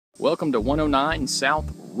Welcome to 109 South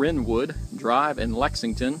Wrenwood Drive in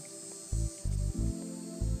Lexington.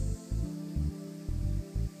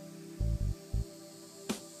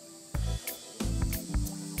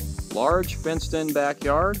 Large fenced-in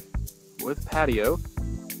backyard with patio.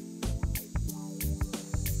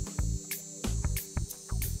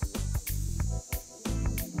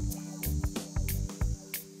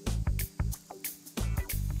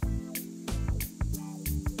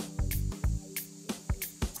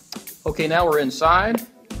 Okay, now we're inside.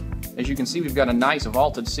 As you can see, we've got a nice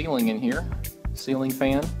vaulted ceiling in here. Ceiling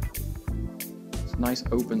fan. It's a nice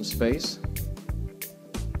open space.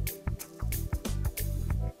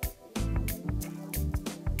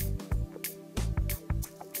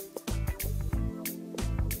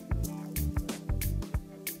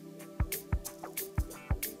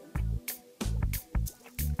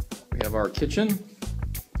 We have our kitchen,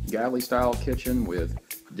 galley style kitchen with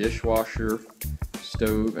dishwasher,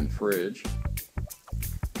 stove, and fridge.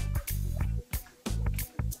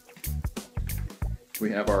 We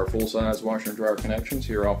have our full-size washer and dryer connections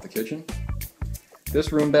here off the kitchen.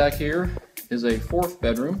 This room back here is a fourth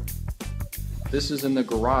bedroom. This is in the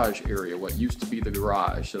garage area, what used to be the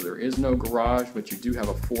garage. So there is no garage, but you do have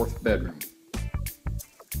a fourth bedroom.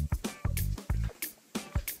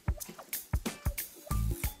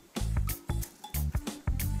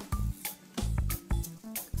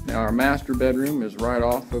 Now our master bedroom is right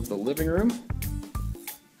off of the living room.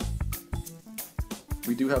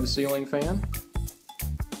 We do have a ceiling fan.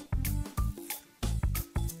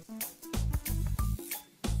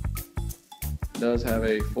 It does have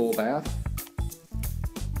a full bath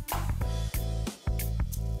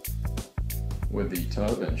with the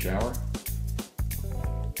tub and shower.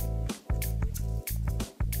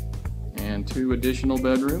 And two additional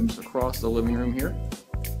bedrooms across the living room here.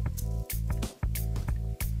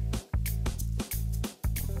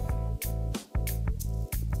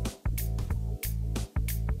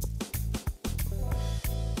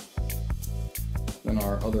 Then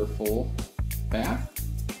our other full bath,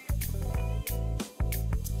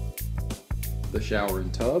 the shower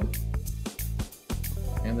and tub,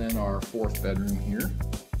 and then our fourth bedroom here.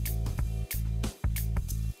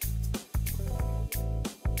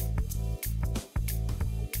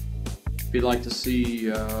 If you'd like to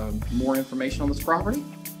see more information on this property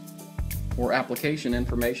or application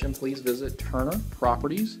information, please visit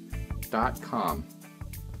turnerproperties.com.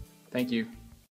 Thank you.